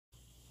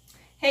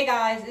Hey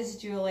guys, it's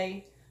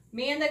Julie.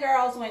 Me and the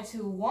girls went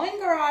to one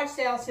garage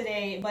sale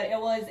today, but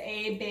it was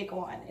a big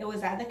one. It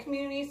was at the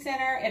community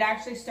center. It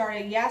actually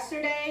started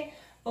yesterday,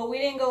 but we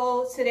didn't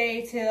go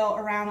today till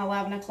around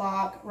 11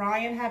 o'clock.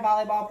 Ryan had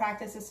volleyball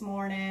practice this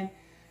morning,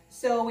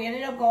 so we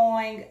ended up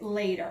going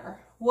later,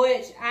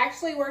 which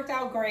actually worked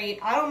out great.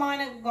 I don't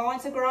mind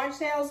going to garage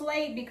sales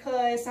late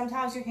because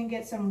sometimes you can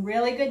get some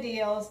really good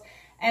deals,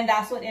 and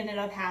that's what ended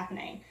up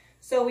happening.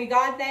 So we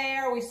got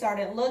there, we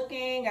started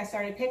looking, I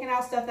started picking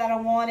out stuff that I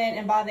wanted,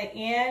 and by the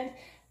end,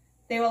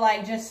 they were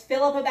like, just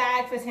fill up a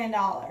bag for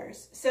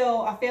 $10.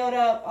 So I filled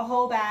up a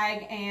whole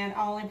bag and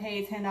I only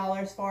paid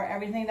 $10 for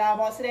everything that I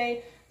bought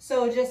today.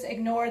 So just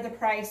ignore the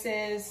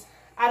prices.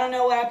 I don't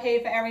know what I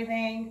paid for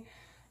everything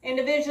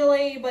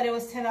individually, but it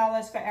was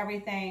 $10 for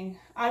everything.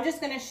 I'm just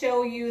gonna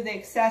show you the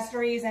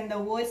accessories and the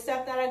wood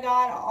stuff that I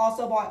got. I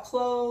also bought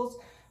clothes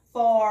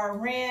for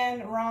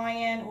Ren,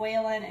 Ryan,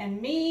 Waylon,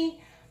 and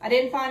me. I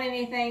didn't find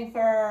anything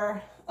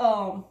for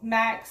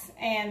Max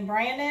and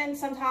Brandon.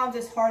 Sometimes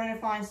it's harder to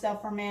find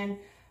stuff for men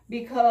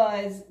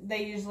because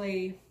they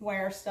usually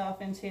wear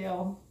stuff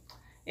until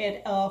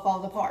it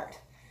falls apart.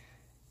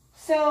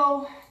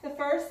 So the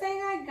first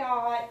thing I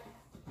got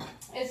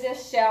is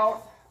this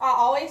shelf. I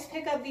always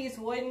pick up these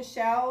wooden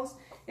shelves.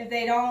 If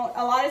they don't,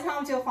 a lot of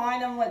times you'll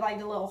find them with like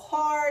the little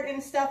heart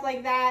and stuff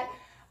like that.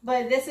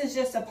 But this is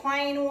just a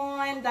plain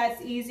one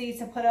that's easy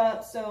to put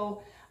up.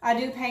 So I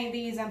do paint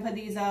these and put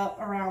these up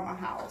around my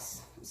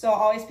house. So I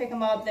always pick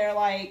them up. They're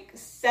like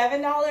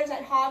 $7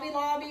 at Hobby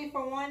Lobby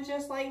for one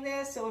just like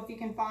this. So if you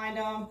can find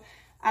them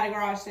at a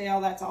garage sale,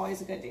 that's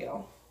always a good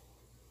deal.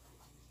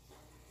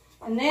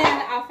 And then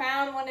I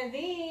found one of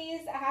these.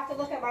 I have to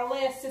look at my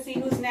list to see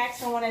who's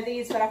next on one of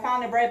these, but I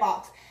found a bread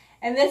box.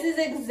 And this is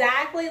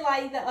exactly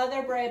like the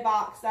other bread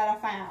box that I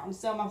found.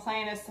 So my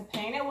plan is to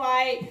paint it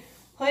white,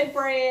 put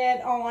bread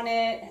on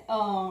it.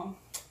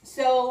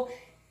 So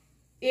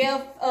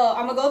if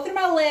I'm gonna go through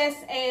my list,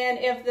 and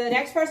if the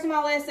next person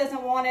on my list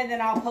doesn't want it,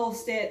 then I'll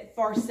post it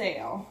for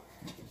sale.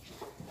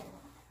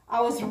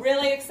 I was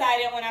really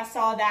excited when I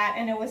saw that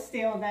and it was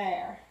still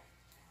there.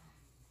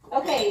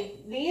 Okay,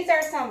 these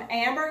are some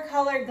amber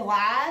colored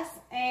glass,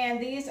 and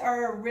these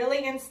are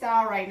really in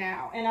style right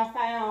now. And I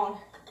found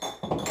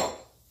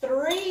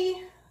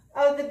 3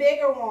 of the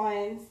bigger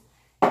ones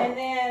and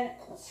then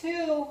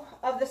 2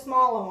 of the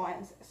smaller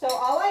ones. So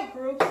I like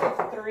groups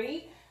of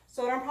 3.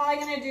 So what I'm probably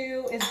going to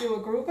do is do a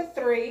group of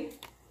 3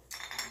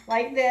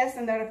 like this,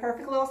 and they're the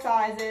perfect little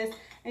sizes.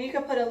 And you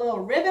can put a little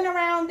ribbon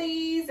around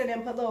these and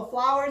then put little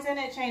flowers in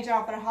it, change it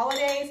out for the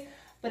holidays.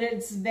 But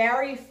it's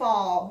very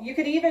fall. You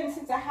could even,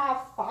 since I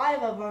have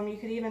 5 of them, you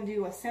could even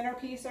do a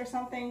centerpiece or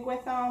something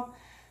with them.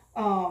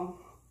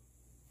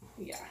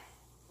 Yeah,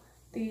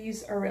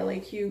 these are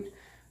really cute,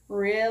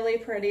 really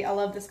pretty. I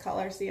love this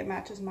color. See, it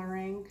matches my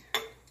ring.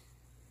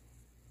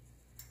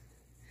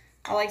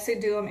 I like to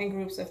do them in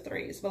groups of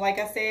 3s. But like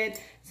I said,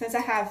 since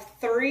I have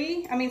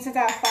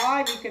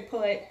 5, you could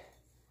put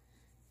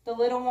the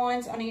little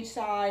ones on each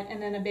side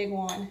and then a big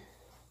one.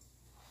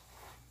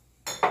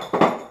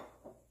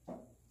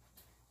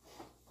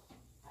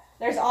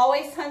 There's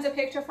always tons of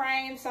picture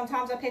frames.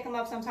 Sometimes I pick them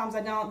up, sometimes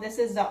I don't. This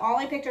is the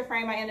only picture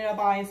frame I ended up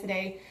buying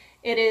today.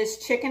 It is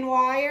chicken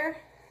wire.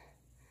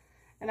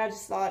 And I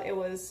just thought it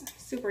was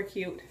super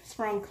cute. It's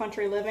from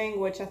Country Living,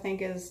 which I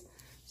think is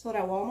sold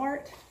at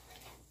Walmart.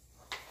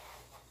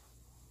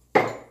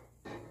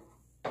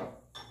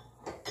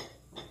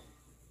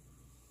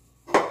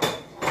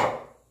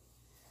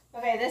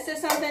 Okay, this is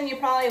something you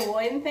probably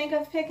wouldn't think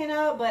of picking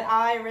up, but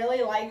I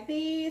really like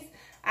these.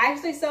 I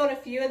actually sold a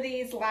few of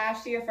these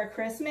last year for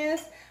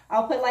Christmas.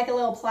 I'll put like a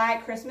little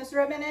plaid Christmas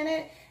ribbon in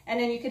it, and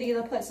then you could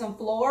either put some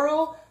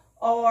floral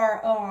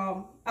or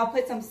I'll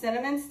put some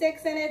cinnamon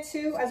sticks in it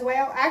too as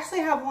well. I actually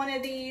have one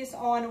of these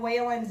on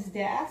Waylon's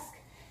desk,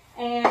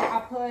 and I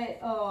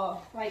put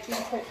like you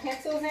put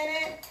pencils in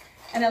it,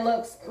 and it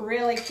looks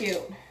really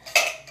cute.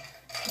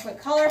 I put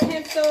color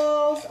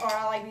pencils, or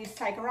I like these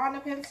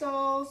Ticaranda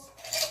pencils.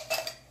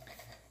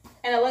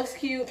 And it looks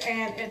cute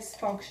and it's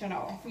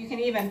functional. You can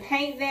even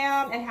paint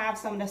them and have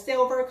some of the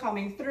silver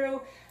coming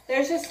through.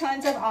 There's just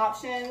tons of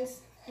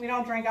options. We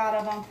don't drink out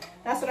of them.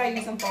 That's what I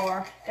use them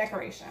for,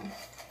 decoration.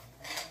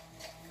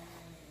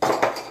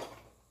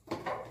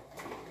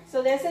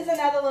 So this is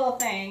another little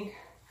thing.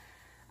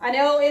 I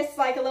know it's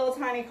like a little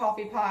tiny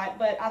coffee pot,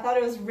 but I thought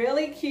it was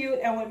really cute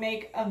and would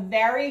make a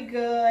very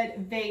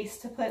good vase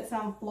to put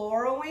some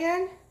floral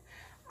in.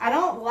 I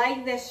don't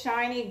like this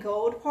shiny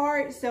gold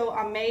part, so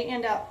I may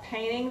end up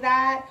painting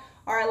that,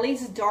 or at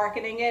least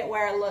darkening it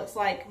where it looks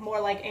like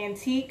more like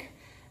antique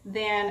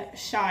than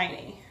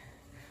shiny.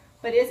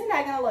 But isn't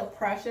that gonna look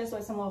precious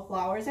with some little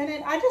flowers in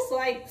it? I just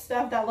like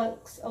stuff that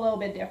looks a little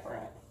bit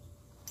different.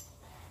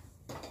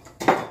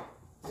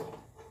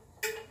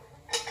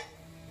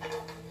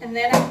 And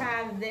then I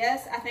have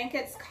this. I think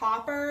it's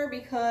copper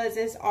because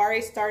it's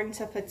already starting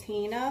to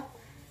patina.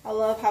 I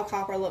love how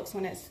copper looks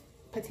when it's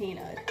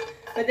patinaed.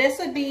 But this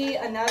would be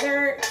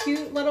another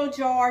cute little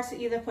jar to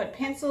either put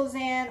pencils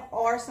in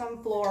or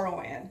some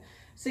floral in.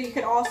 So you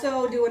could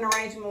also do an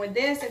arrangement with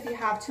this if you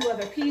have 2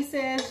 other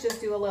pieces.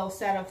 Just do a little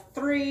set of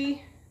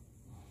 3.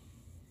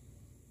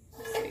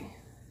 Let's see. It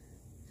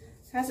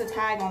has a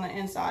tag on the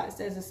inside. It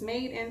says it's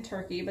made in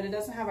Turkey, but it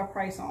doesn't have a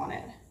price on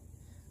it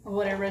of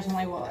what it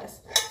originally was.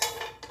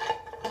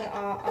 But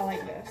I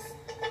like this.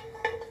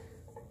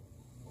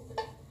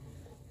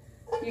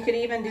 You could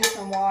even do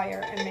some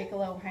wire and make a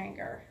little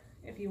hanger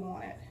if you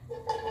want it,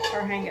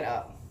 or hang it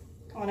up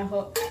on a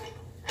hook.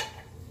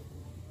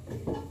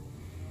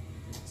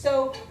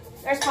 So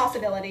there's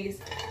possibilities.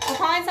 I'll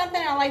find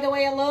something, I like the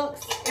way it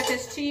looks. If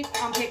it's cheap,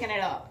 I'm picking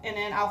it up, and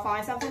then I'll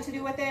find something to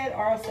do with it,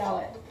 or I'll sell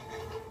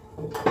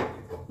it.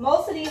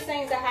 Most of these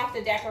things I have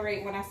to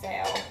decorate when I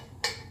sell,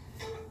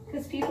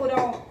 because people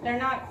they're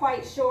not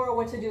quite sure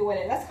what to do with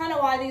it. That's kind of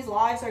why these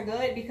lives are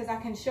good, because I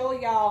can show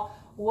y'all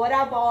what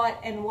I bought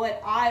and what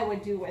I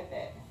would do with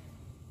it.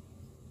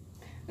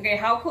 Okay,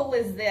 how cool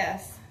is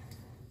this?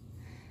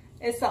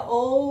 It's an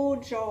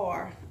old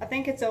jar. I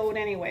think it's old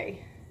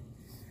anyway.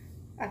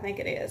 I think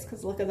it is,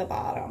 because look at the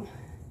bottom.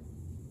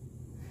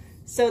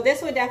 So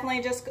this would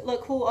definitely just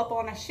look cool up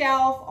on a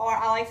shelf, or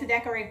I like to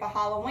decorate for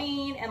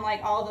Halloween and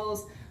like all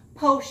those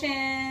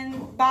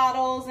potion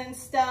bottles and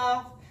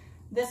stuff.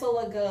 This will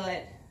look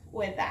good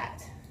with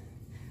that.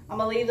 I'm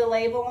gonna leave the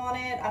label on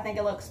it. I think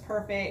it looks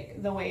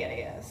perfect the way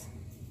it is.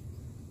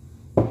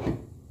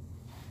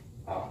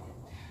 Oh,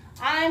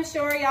 I'm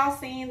sure y'all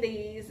seen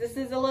these. This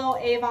is a little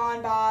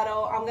Avon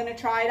bottle. I'm gonna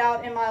try it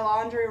out in my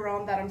laundry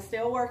room that I'm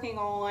still working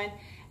on.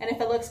 And if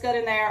it looks good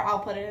in there, I'll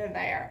put it in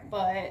there.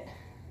 But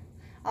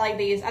I like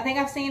these. I think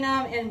I've seen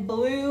them in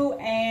blue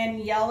and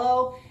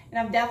yellow, and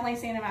I've definitely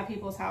seen them at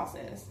people's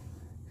houses.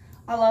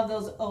 I love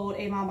those old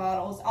Avon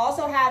bottles. I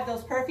also have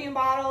those perfume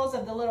bottles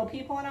of the little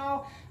people and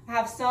all. I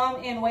have some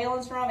in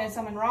Waylon's room and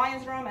some in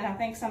Ryan's room, and I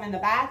think some in the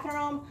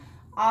bathroom.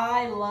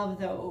 I love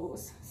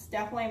those. It's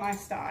definitely my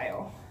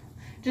style.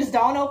 Just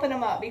don't open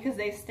them up because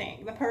they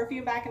stink. The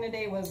perfume back in the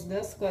day was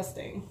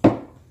disgusting.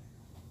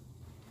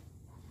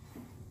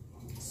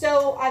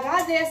 So I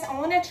got this. I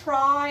want to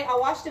try. I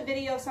watched a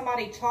video of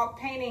somebody chalk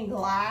painting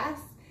glass,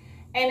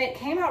 and it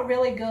came out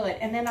really good.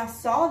 And then I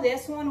saw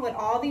this one with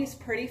all these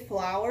pretty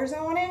flowers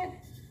on it.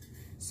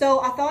 So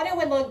I thought it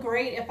would look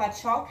great if I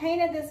chalk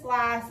painted this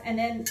glass and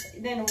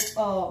then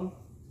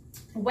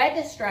wet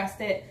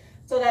distressed it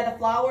so that the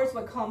flowers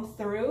would come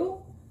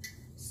through.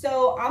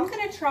 So I'm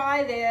gonna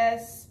try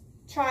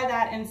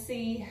that and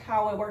see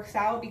how it works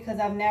out, because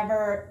I've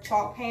never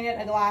chalk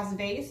painted a glass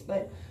vase,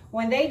 but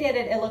when they did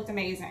it, it looked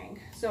amazing.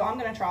 So I'm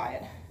gonna try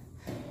it.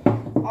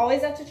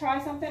 Always have to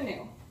try something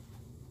new.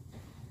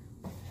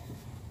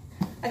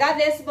 I got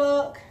this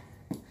book.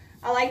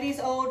 I like these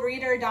old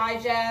Reader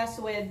Digests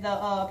with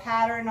the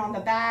pattern on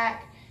the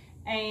back.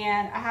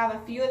 And I have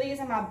a few of these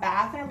in my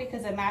bathroom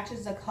because it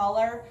matches the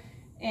color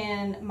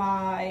in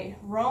my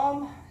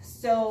room.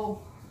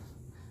 So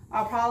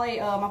I'll probably,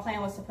 my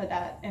plan was to put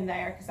that in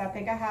there because I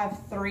think I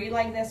have 3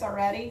 like this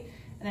already.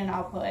 And then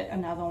I'll put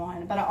another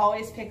one. But I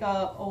always pick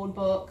up old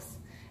books.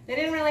 They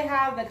didn't really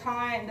have the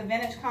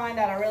vintage kind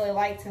that I really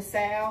like to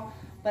sell.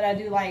 But I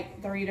do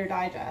like the Reader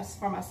Digest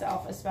for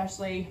myself,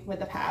 especially with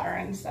the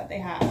patterns that they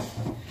have.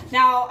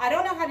 Now, I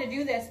don't know how to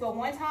do this, but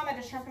one time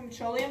at the Shrimp and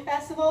Petroleum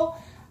Festival,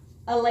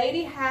 a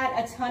lady had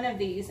a ton of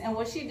these. And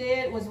what she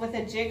did was with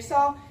a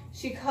jigsaw,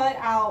 she cut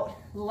out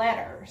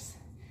letters.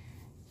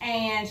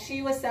 And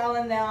she was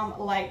selling them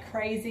like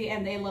crazy,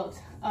 and they looked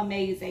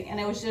amazing. And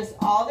it was just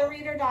all the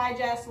Reader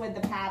Digest with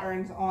the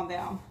patterns on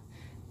them.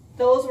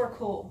 Those were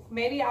cool.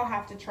 Maybe I'll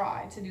have to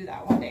try to do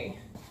that one day.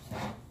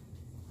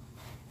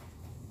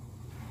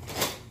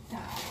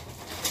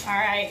 All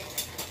right,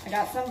 I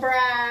got some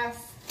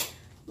brass.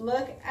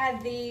 Look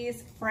at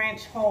these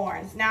French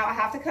horns. Now I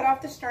have to cut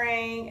off the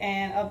string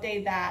and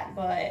update that,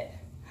 but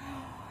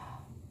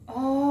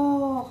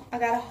oh, I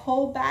got a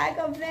whole bag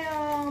of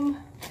them.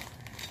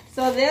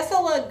 So this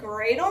will look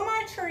great on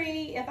my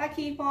tree if I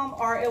keep them,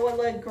 or it would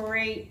look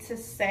great to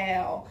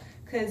sell.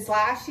 Because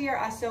last year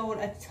I sold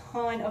a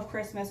ton of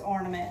Christmas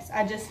ornaments.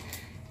 I just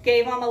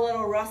gave them a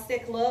little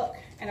rustic look,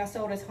 and I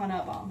sold a ton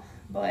of them.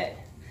 But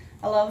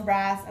I love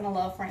brass and I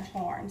love French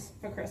horns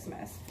for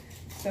Christmas.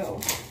 So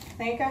I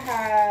think I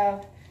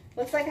have,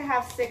 looks like I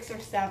have 6 or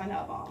 7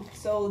 of them.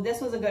 So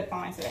this was a good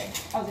find today.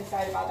 I was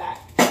excited about that.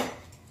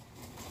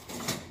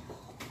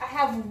 I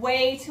have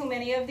way too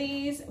many of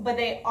these, but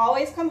they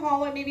always come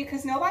home with me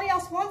because nobody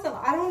else wants them.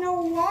 I don't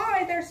know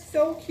why. They're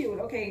so cute.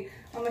 Okay,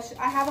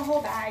 I have a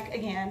whole bag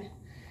again,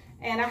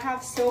 and I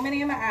have so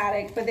many in my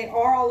attic, but they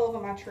are all over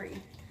my tree.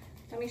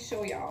 Let me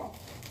show y'all.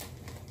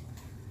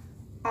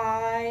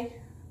 I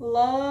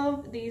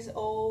love these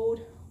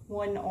old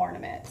wooden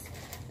ornaments.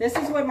 This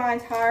is what my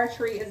entire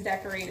tree is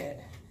decorated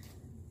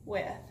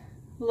with.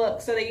 Look,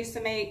 so they used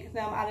to make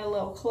them out of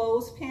little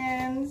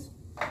clothespins.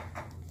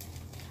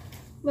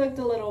 Look,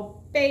 the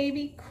little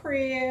baby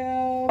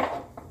crib,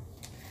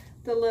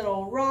 the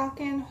little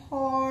rocking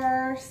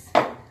horse.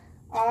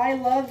 I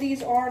love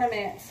these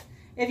ornaments.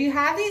 If you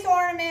have these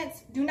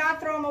ornaments, do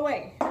not throw them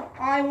away.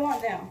 I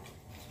want them.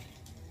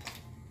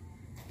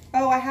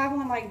 Oh, I have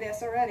one like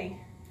this already.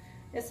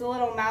 It's a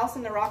little mouse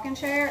in the rocking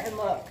chair, and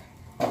look.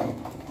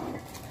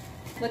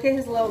 Look at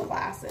his little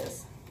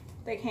glasses.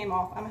 They came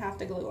off. I'm gonna have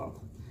to glue them.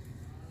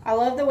 I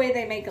love the way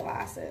they make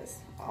glasses.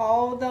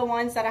 All the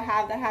ones that I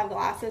have that have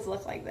glasses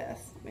look like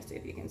this. Let me see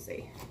if you can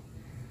see.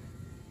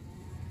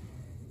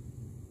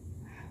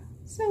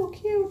 So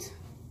cute.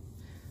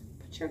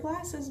 Put your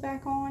glasses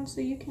back on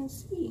so you can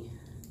see.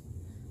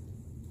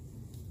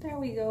 There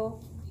we go.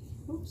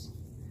 Oops.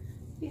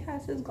 He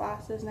has his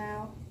glasses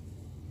now.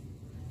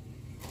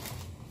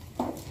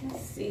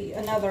 Let's see,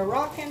 another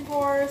rocking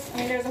horse. I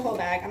mean, there's a whole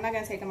bag. I'm not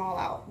gonna take them all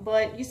out,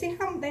 but you see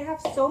how they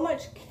have so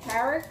much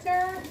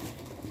character?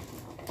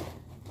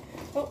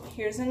 Oh,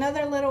 here's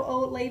another little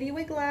old lady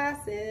with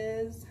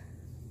glasses.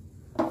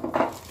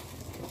 I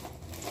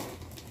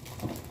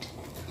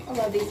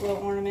love these little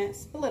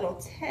ornaments. A little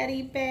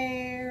teddy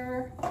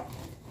bear.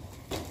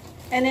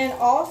 And then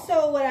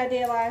also what I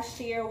did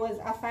last year was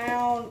I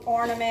found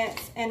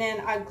ornaments and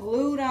then I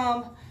glued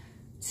them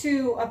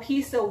to a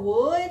piece of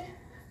wood.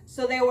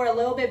 So they were a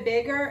little bit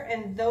bigger,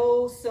 and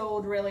those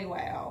sold really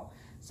well.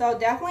 So I'll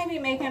definitely be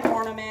making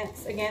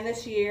ornaments again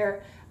this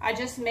year. I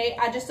just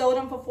sold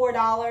them for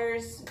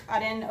 $4.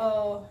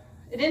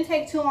 It didn't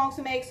take too long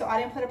to make, so I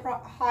didn't put a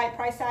high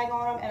price tag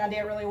on them, and I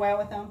did really well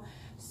with them.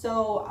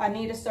 So I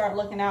need to start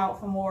looking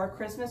out for more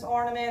Christmas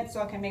ornaments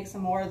so I can make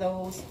some more of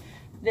those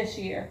this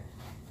year.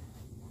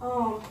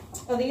 Oh,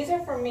 these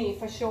are for me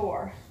for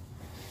sure.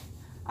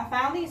 I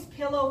found these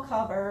pillow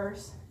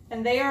covers,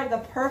 and they are the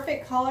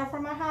perfect color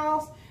for my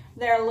house.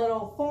 They're a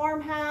little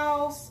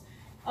farmhouse.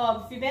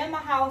 If you've been in my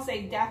house,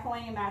 they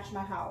definitely match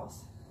my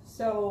house.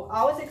 So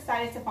I was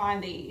excited to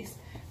find these.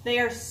 They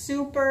are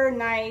super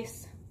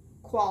nice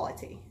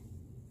quality.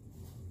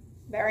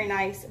 Very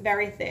nice,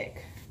 very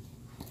thick.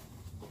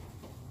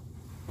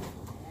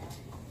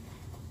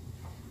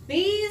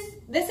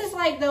 This is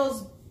like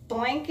those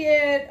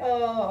blanket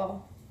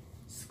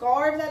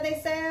scarves that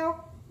they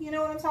sell. You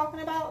know what I'm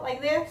talking about?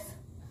 Like this.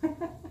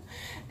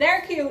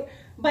 They're cute.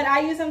 But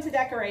I use them to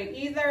decorate,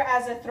 either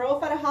as a throw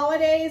for the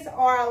holidays,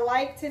 or I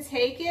like to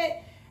take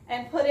it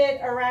and put it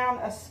around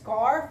a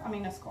scarf. I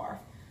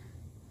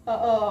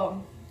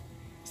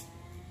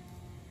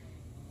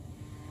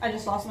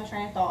just lost my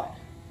train of thought.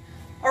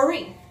 A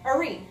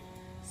wreath.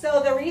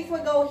 So the wreath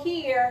would go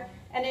here,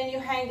 and then you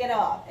hang it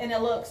up, and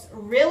it looks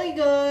really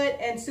good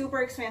and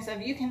super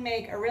expensive. You can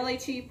make a really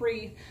cheap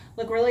wreath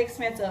look really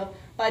expensive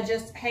by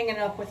just hanging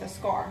it up with a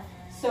scarf.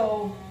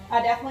 So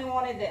I definitely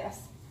wanted this.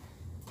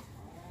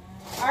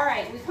 All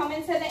right, we come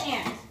into the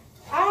end.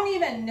 I don't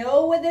even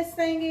know what this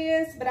thing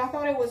is, but I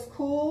thought it was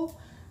cool,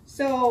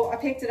 so I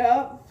picked it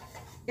up.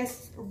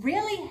 It's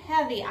really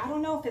heavy. I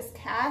don't know if it's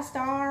cast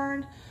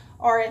iron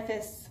or if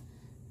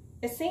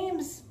it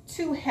seems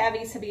too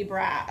heavy to be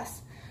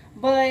brass,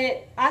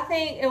 but I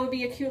think it would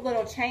be a cute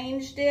little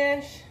change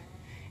dish.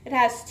 It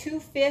has 2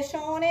 fish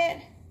on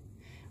it,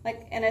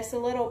 and it's a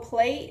little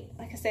plate.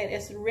 Like I said,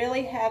 it's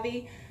really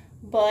heavy,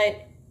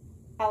 but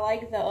I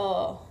like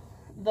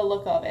the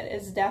look of it.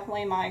 It's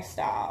definitely my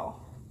style.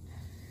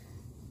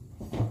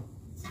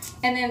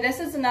 And then this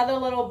is another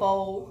little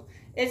bowl.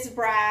 It's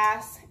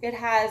brass. It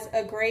has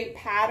a great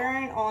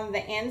pattern on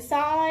the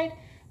inside.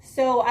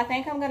 So I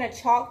think I'm gonna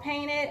chalk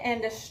paint it and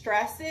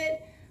distress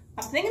it.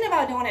 I'm thinking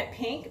about doing it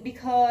pink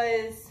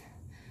because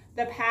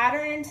the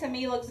pattern to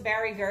me looks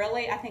very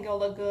girly. I think it'll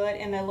look good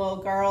in the little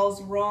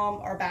girl's room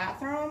or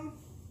bathroom.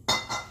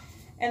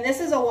 And this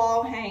is a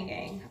wall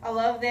hanging. I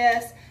love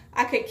this.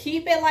 I could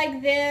keep it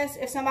like this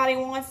if somebody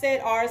wants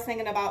it, or I was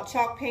thinking about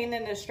chalk painting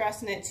and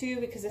distressing it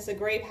too because it's a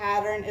great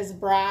pattern. It's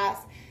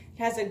brass.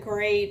 It has a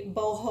great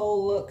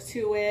boho look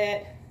to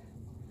it.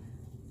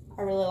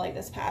 I really like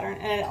this pattern.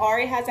 And it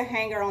already has a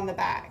hanger on the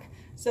back.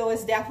 So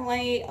it's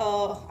definitely,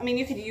 I mean,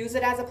 you could use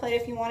it as a plate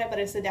if you want it, but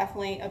it's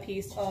definitely a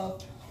piece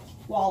of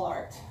wall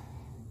art.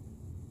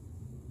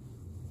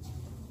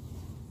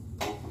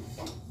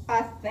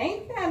 I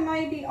think that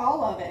might be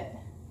all of it.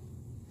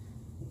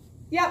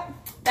 Yep,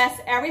 that's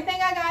everything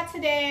I got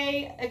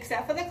today,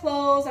 except for the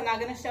clothes. I'm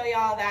not going to show you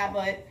all that,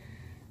 but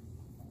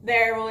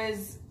there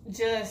was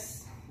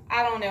just,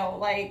 I don't know,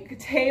 like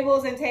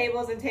tables and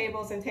tables and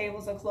tables and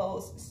tables of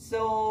clothes.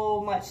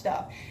 So much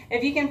stuff.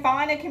 If you can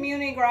find a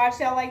community garage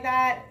sale like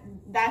that,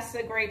 that's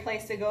a great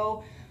place to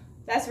go.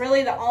 That's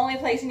really the only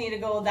place you need to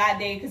go that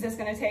day because it's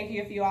going to take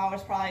you a few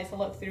hours probably to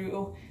look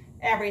through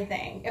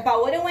everything. If I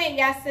would have went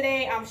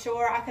yesterday, I'm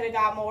sure I could have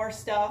got more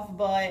stuff,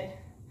 but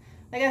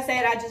like I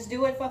said, I just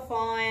do it for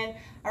fun.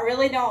 I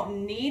really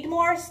don't need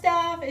more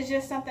stuff. It's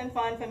just something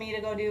fun for me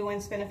to go do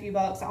and spend a few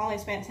bucks. I only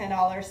spent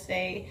 $10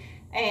 today,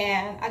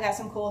 and I got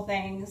some cool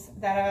things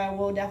that I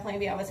will definitely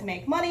be able to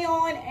make money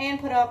on and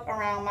put up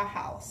around my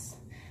house.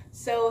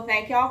 So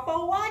thank y'all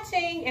for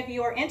watching. If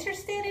you are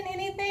interested in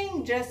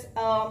anything, just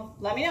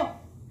let me know.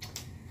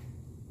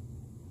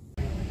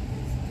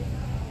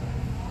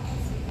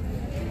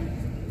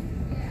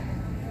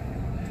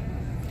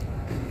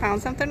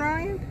 Found something,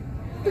 Ryan?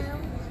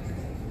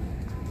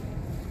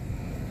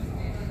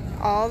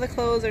 All the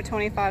clothes are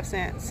 25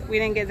 cents. We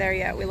didn't get there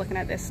yet. We're looking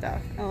at this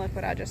stuff. And look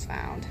what I just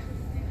found.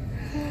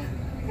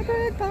 A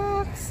bread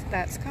box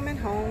that's coming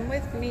home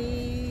with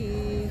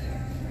me.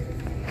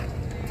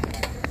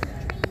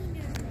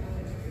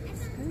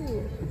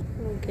 Ooh,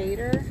 little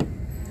gator.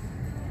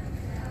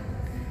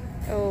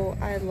 Oh,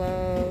 I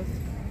love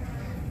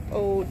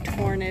old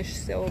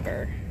tarnished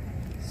silver.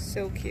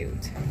 So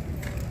cute.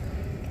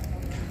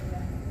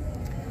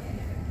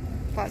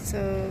 Lots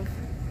of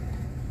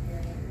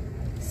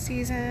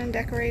season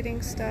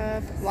decorating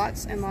stuff.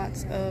 Lots and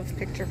lots of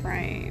picture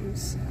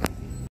frames.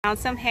 Found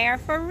some hair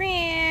for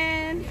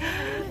Ren.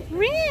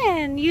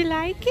 Ren, you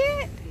like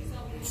it?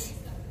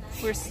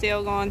 We're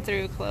still going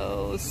through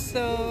clothes.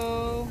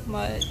 So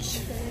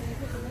much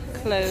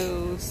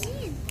clothes.